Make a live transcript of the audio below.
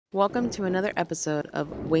Welcome to another episode of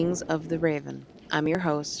Wings of the Raven. I'm your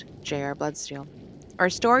host, J.R. Bloodsteel. Our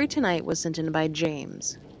story tonight was sent in by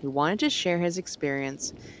James, who wanted to share his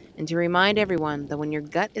experience and to remind everyone that when your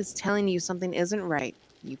gut is telling you something isn't right,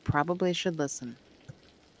 you probably should listen.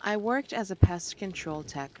 I worked as a pest control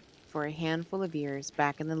tech for a handful of years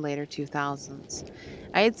back in the later 2000s.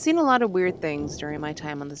 I had seen a lot of weird things during my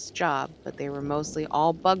time on this job, but they were mostly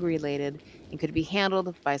all bug related and could be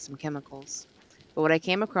handled by some chemicals. But what I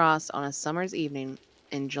came across on a summer's evening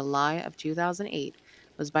in July of 2008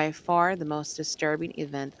 was by far the most disturbing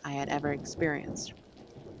event I had ever experienced.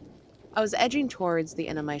 I was edging towards the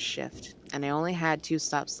end of my shift, and I only had 2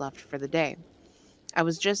 stops left for the day. I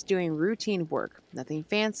was just doing routine work, nothing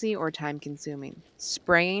fancy or time consuming,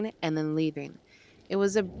 spraying and then leaving. It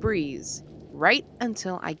was a breeze, right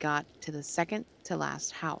until I got to the second to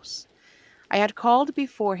last house. I had called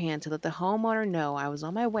beforehand to let the homeowner know I was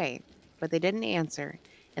on my way, but they didn't answer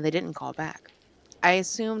and they didn't call back. I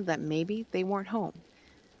assumed that maybe they weren't home.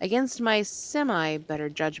 Against my semi better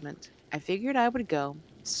judgment, I figured I would go,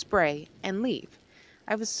 spray, and leave.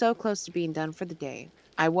 I was so close to being done for the day,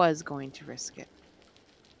 I was going to risk it.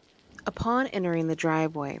 Upon entering the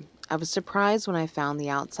driveway, I was surprised when I found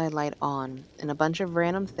the outside light on and a bunch of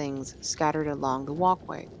random things scattered along the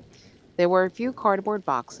walkway. There were a few cardboard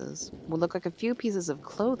boxes, what looked like a few pieces of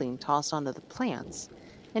clothing tossed onto the plants,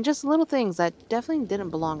 and just little things that definitely didn't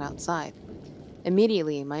belong outside.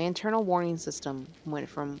 Immediately, my internal warning system went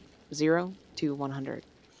from 0 to 100.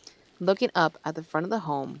 Looking up at the front of the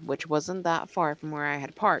home, which wasn't that far from where I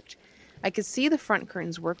had parked, I could see the front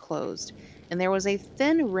curtains were closed, and there was a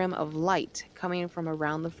thin rim of light coming from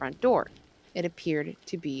around the front door. It appeared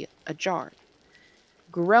to be ajar.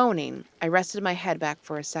 Groaning, I rested my head back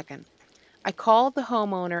for a second. I called the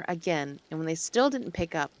homeowner again, and when they still didn't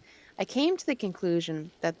pick up, I came to the conclusion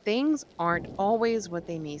that things aren't always what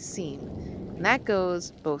they may seem, and that goes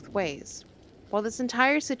both ways. While this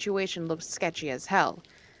entire situation looked sketchy as hell,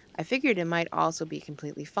 I figured it might also be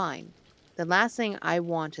completely fine. The last thing I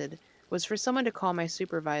wanted was for someone to call my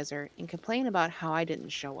supervisor and complain about how I didn't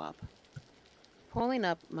show up. Pulling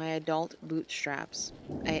up my adult bootstraps,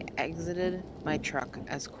 I exited my truck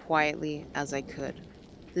as quietly as I could.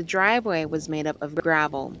 The driveway was made up of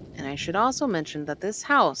gravel, and I should also mention that this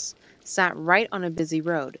house sat right on a busy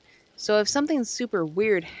road, so if something super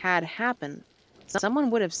weird had happened, someone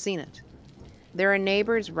would have seen it. There are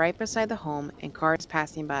neighbors right beside the home and cars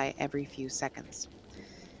passing by every few seconds.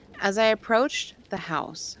 As I approached the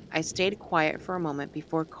house, I stayed quiet for a moment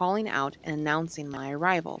before calling out and announcing my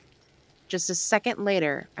arrival. Just a second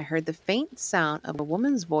later, I heard the faint sound of a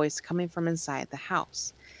woman's voice coming from inside the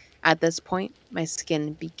house. At this point, my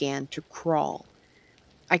skin began to crawl.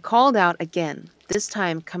 I called out again, this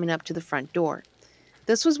time coming up to the front door.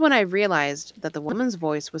 This was when I realized that the woman's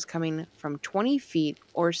voice was coming from 20 feet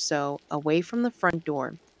or so away from the front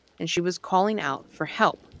door, and she was calling out for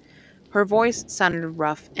help. Her voice sounded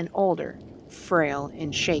rough and older, frail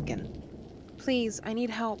and shaken. Please, I need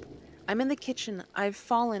help. I'm in the kitchen. I've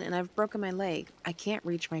fallen and I've broken my leg. I can't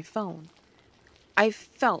reach my phone. I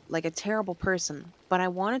felt like a terrible person, but I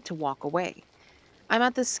wanted to walk away. I'm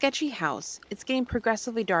at this sketchy house. It's getting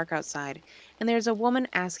progressively dark outside, and there's a woman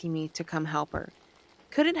asking me to come help her.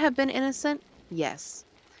 Could it have been innocent? Yes.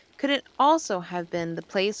 Could it also have been the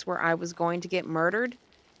place where I was going to get murdered?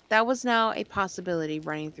 That was now a possibility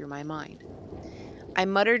running through my mind. I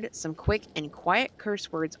muttered some quick and quiet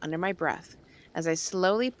curse words under my breath as I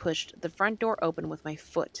slowly pushed the front door open with my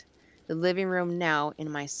foot, the living room now in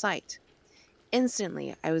my sight.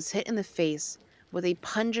 Instantly, I was hit in the face with a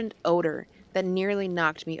pungent odor that nearly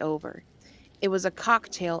knocked me over. It was a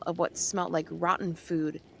cocktail of what smelled like rotten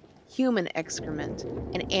food, human excrement,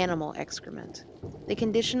 and animal excrement. The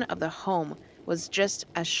condition of the home was just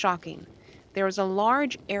as shocking. There was a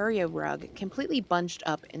large area rug completely bunched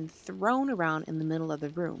up and thrown around in the middle of the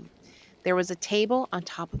room. There was a table on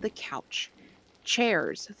top of the couch,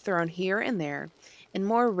 chairs thrown here and there, and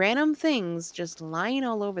more random things just lying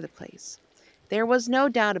all over the place. There was no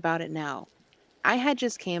doubt about it now. I had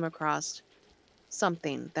just came across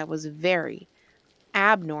something that was very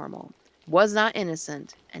abnormal, was not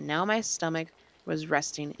innocent, and now my stomach was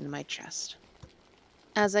resting in my chest.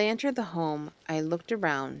 As I entered the home, I looked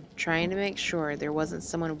around, trying to make sure there wasn't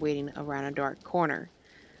someone waiting around a dark corner.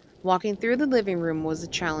 Walking through the living room was a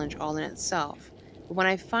challenge all in itself, but when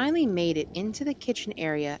I finally made it into the kitchen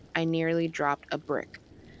area, I nearly dropped a brick.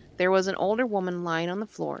 There was an older woman lying on the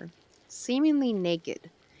floor, seemingly naked,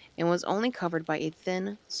 and was only covered by a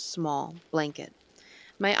thin, small blanket.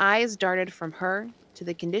 My eyes darted from her to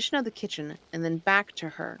the condition of the kitchen and then back to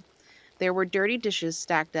her. There were dirty dishes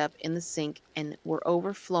stacked up in the sink and were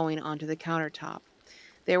overflowing onto the countertop.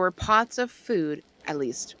 There were pots of food, at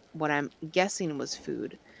least what I'm guessing was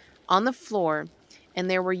food, on the floor, and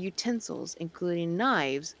there were utensils, including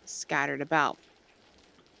knives, scattered about.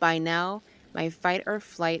 By now, my fight or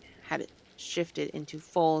flight had shifted into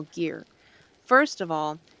full gear. First of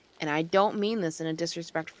all, and I don't mean this in a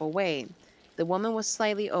disrespectful way, the woman was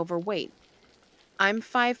slightly overweight. I'm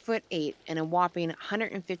 5'8" and a whopping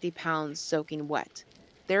 150 pounds soaking wet.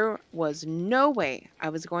 There was no way I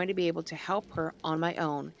was going to be able to help her on my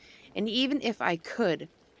own, and even if I could,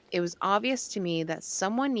 it was obvious to me that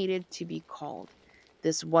someone needed to be called.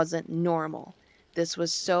 This wasn't normal. This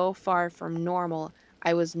was so far from normal,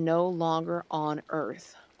 I was no longer on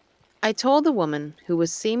Earth. I told the woman, who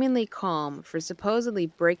was seemingly calm for supposedly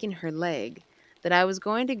breaking her leg, that I was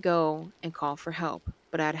going to go and call for help,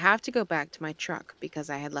 but I'd have to go back to my truck because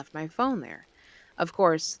I had left my phone there. Of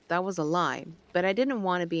course, that was a lie, but I didn't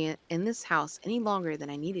want to be in this house any longer than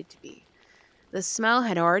I needed to be. The smell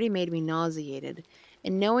had already made me nauseated,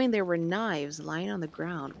 and knowing there were knives lying on the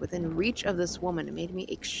ground within reach of this woman made me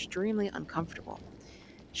extremely uncomfortable.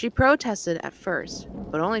 She protested at first,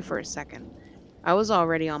 but only for a second. I was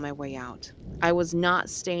already on my way out. I was not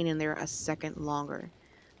staying in there a second longer.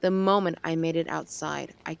 The moment I made it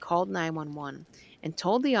outside, I called 911 and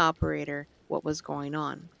told the operator what was going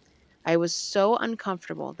on. I was so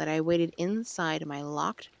uncomfortable that I waited inside my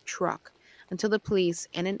locked truck until the police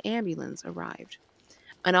and an ambulance arrived.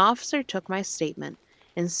 An officer took my statement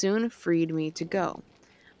and soon freed me to go.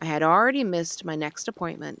 I had already missed my next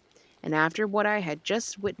appointment, and after what I had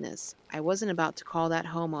just witnessed, I wasn't about to call that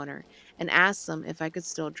homeowner and ask them if I could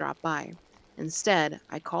still drop by. Instead,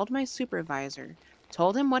 I called my supervisor,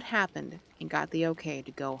 told him what happened, and got the okay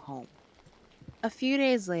to go home. A few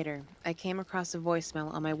days later, I came across a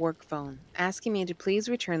voicemail on my work phone asking me to please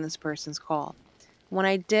return this person's call. When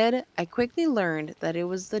I did, I quickly learned that it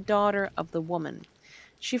was the daughter of the woman.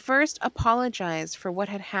 She first apologized for what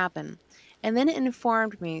had happened and then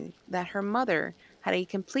informed me that her mother had a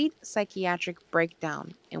complete psychiatric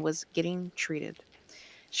breakdown and was getting treated.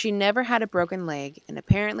 She never had a broken leg, and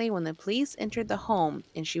apparently, when the police entered the home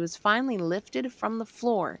and she was finally lifted from the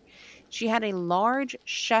floor, she had a large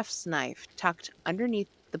chef's knife tucked underneath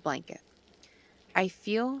the blanket. I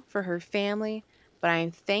feel for her family, but I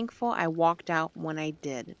am thankful I walked out when I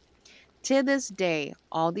did. To this day,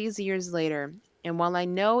 all these years later, and while I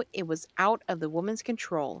know it was out of the woman's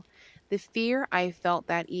control, the fear I felt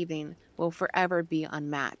that evening will forever be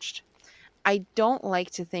unmatched. I don't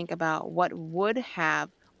like to think about what would have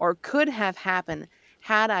or could have happened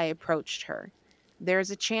had I approached her. There's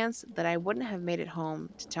a chance that I wouldn't have made it home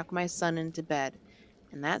to tuck my son into bed,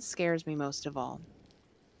 and that scares me most of all.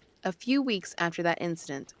 A few weeks after that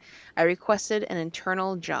incident, I requested an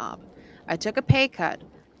internal job. I took a pay cut,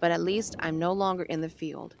 but at least I'm no longer in the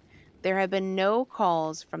field. There have been no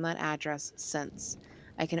calls from that address since.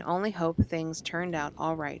 I can only hope things turned out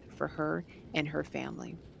all right for her and her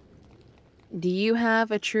family. Do you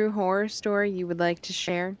have a true horror story you would like to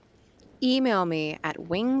share? Email me at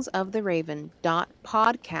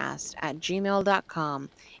WingsOfTheRaven.Podcast@gmail.com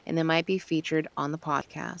and it might be featured on the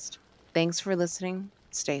podcast. Thanks for listening.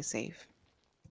 Stay safe.